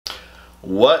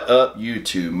What up,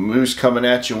 YouTube? Moose coming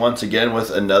at you once again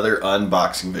with another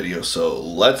unboxing video. So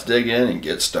let's dig in and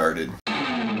get started.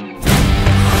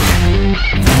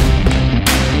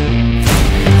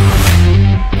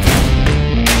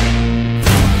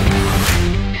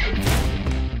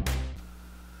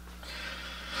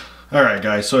 Alright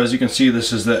guys, so as you can see,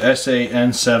 this is the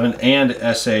SA-N-7 and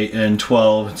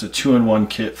SA-N-12. It's a 2-in-1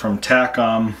 kit from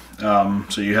Takom.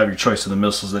 So you have your choice of the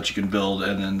missiles that you can build,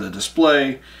 and then the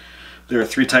display. There are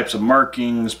 3 types of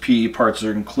markings. PE parts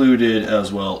are included,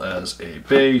 as well as a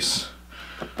base.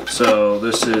 So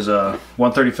this is a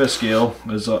 1/35 scale,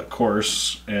 is of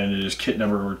course, and it is kit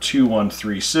number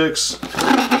 2136.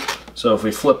 So if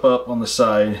we flip up on the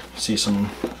side, you see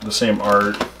the same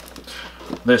art.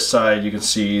 This side you can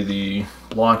see the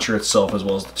launcher itself as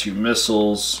well as the 2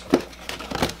 missiles.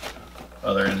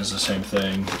 Other end is the same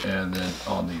thing, and then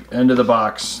on the end of the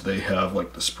box they have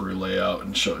like the sprue layout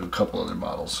and show you a couple other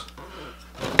models.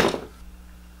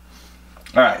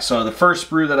 Alright, so the first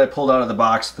sprue that I pulled out of the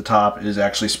box at the top is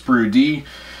actually sprue D,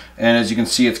 and as you can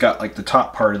see it's got like the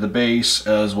top part of the base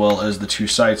as well as the 2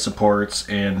 side supports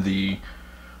and the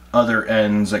other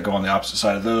ends that go on the opposite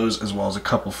side of those, as well as a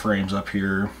couple frames up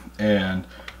here and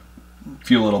a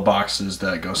few little boxes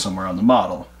that go somewhere on the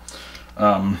model.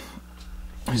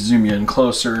 Zoom you in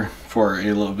closer for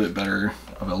a little bit better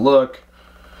of a look.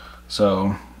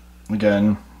 So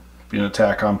again, being a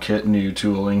Takom kit, new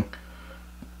tooling,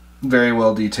 very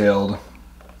well detailed.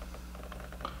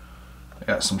 I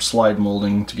got some slide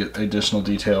molding to get additional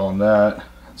detail on that.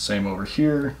 Same over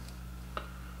here.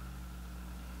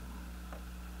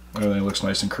 Everything looks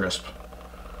nice and crisp.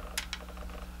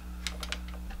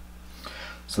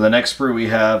 So the next sprue we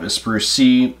have is sprue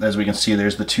C. As we can see,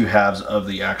 there's the 2 halves of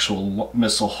the actual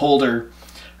missile holder,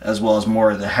 as well as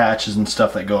more of the hatches and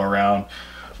stuff that go around.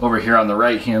 Over here on the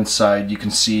right hand side you can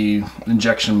see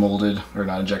injection molded, or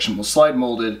not injection molded, slide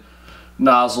molded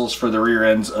nozzles for the rear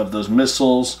ends of those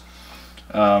missiles.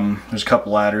 There's a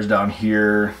couple ladders down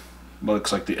here,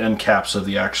 looks like the end caps of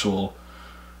the actual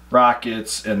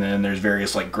rockets, and then there's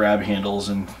various like grab handles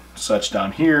and such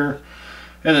down here.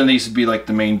 And then these would be like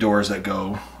the main doors that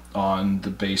go on the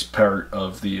base part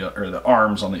of the, or the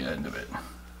arms on the end of it.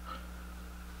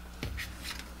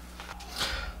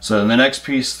 So the next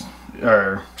piece,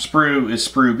 or sprue, is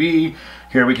sprue B.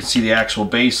 Here we can see the actual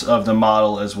base of the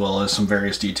model as well as some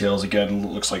various details. Again,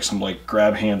 it looks like some like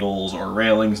grab handles or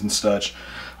railings and such.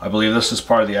 I believe this is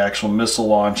part of the actual missile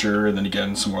launcher, and then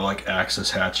again some more like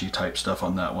axis hatchy type stuff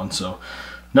on that one. So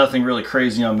nothing really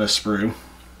crazy on this sprue.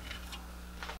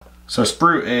 So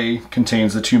sprue A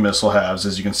contains the 2 missile halves.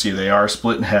 As you can see, they are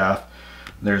split in half.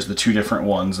 There's the 2 different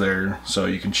ones there, so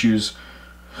you can choose.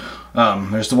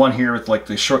 There's the one here with like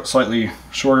the slightly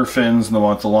shorter fins and the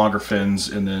one with the longer fins,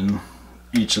 and then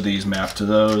each of these map to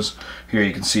those. Here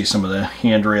you can see some of the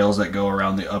handrails that go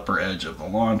around the upper edge of the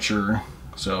launcher.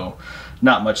 So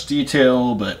not much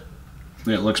detail, but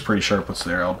it looks pretty sharp what's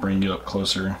there. I'll bring you up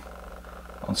closer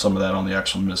on some of that on the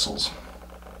actual missiles.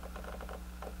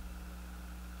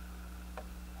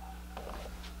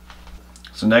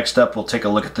 So next up we'll take a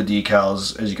look at the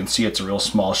decals. As you can see, it's a real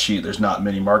small sheet. There's not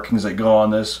many markings that go on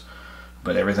this,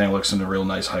 but everything looks in a real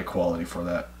nice high quality for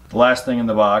that. The last thing in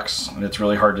the box, and it's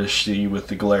really hard to see with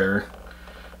the glare,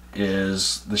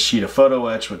 is the sheet of photo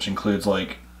etch, which includes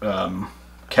like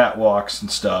catwalks and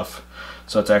stuff.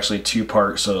 So it's actually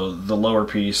 2-part, so the lower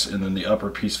piece and then the upper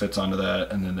piece fits onto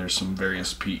that, and then there's some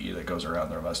various PE that goes around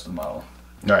the rest of the model.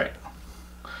 Alright,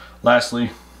 last thing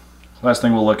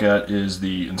we'll look at is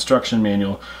the instruction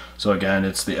manual. So again,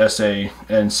 it's the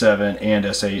SA-N-7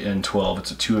 and SA-N-12.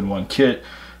 It's a 2-in-1 kit.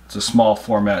 It's a small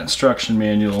format instruction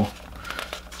manual.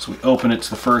 So we open it to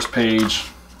the first page,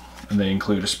 and they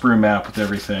include a sprue map with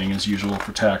everything as usual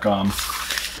for Takom.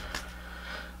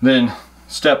 Then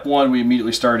step 1, we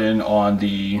immediately start in on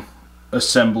the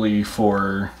assembly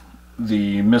for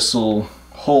the missile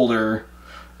holder,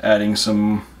 adding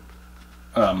some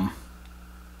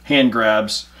hand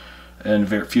grabs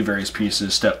and a few various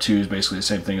pieces. Step 2 is basically the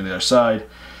same thing on the other side.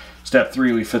 Step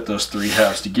 3, we fit those 3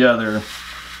 halves together.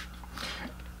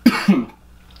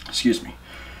 Excuse me.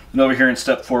 And over here in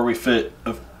step 4, we fit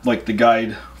like the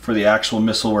guide for the actual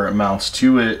missile where it mounts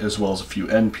to it, as well as a few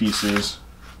end pieces.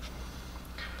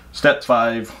 Step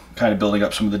 5, kind of building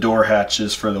up some of the door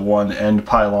hatches for the one end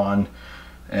pylon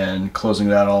and closing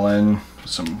that all in with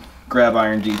some grab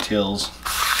iron details.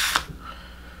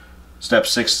 Step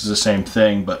 6 is the same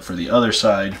thing, but for the other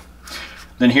side.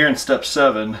 Then here in step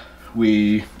 7,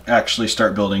 we actually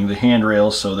start building the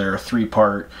handrails. So they're a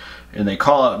 3-part, and they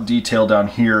call out detail down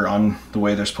here on the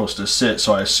way they're supposed to sit.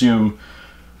 So I assume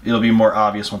it'll be more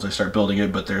obvious once I start building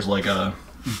it, but there's like a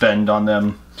bend on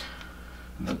them.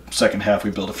 In the second half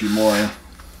we build a few more.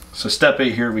 So step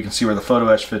 8 here, we can see where the photo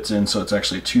etch fits in, so it's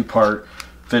actually a 2-part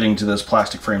fitting to those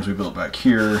plastic frames we built back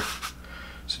here.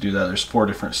 So to do that, there's 4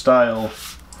 different style,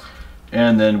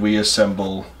 and then we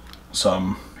assemble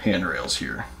some handrails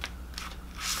here.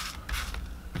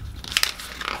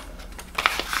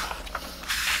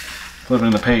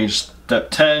 Flipping the page,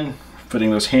 step 10,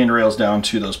 fitting those handrails down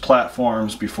to those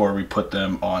platforms before we put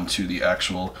them onto the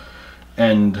actual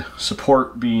end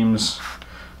support beams.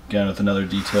 Again, with another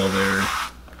detail there.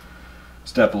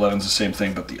 Step 11 is the same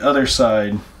thing, but the other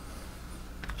side.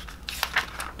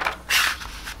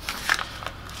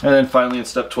 And then finally in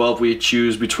step 12, we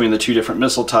choose between the 2 different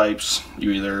missile types.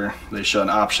 They show an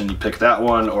option, you pick that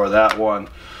one or that one,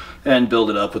 and build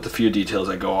it up with a few details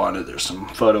that go on it. There's some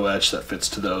photo etch that fits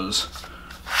to those.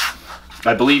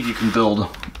 I believe you can build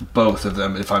both of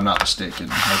them if I'm not mistaken.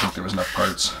 I think there was enough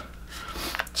parts.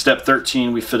 Step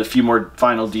 13, we fit a few more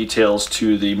final details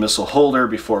to the missile holder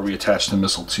before we attach the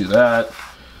missile to that.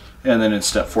 And then in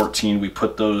step 14, we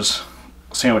put those,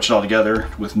 sandwich it all together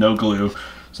with no glue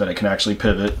so that it can actually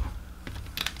pivot.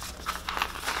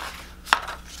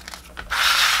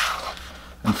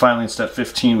 And finally in step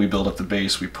 15, we build up the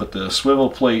base. We put the swivel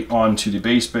plate onto the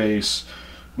base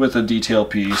with a detail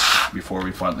piece before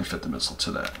we finally fit the missile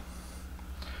to that.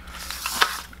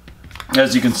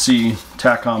 As you can see,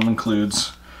 Takom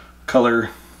includes color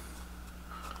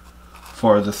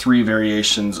for the 3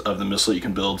 variations of the missile you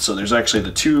can build. So there's actually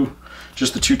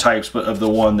just the two types, but of the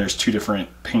one there's 2 different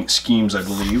paint schemes, I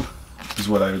believe, is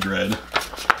what I would read.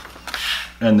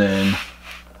 And then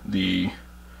the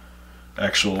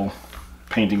actual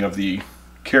painting of the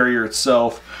carrier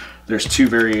itself, there's 2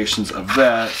 variations of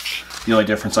that. The only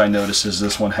difference I notice is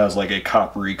this one has like a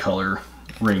coppery color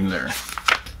ring there.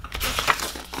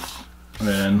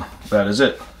 And that is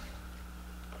it.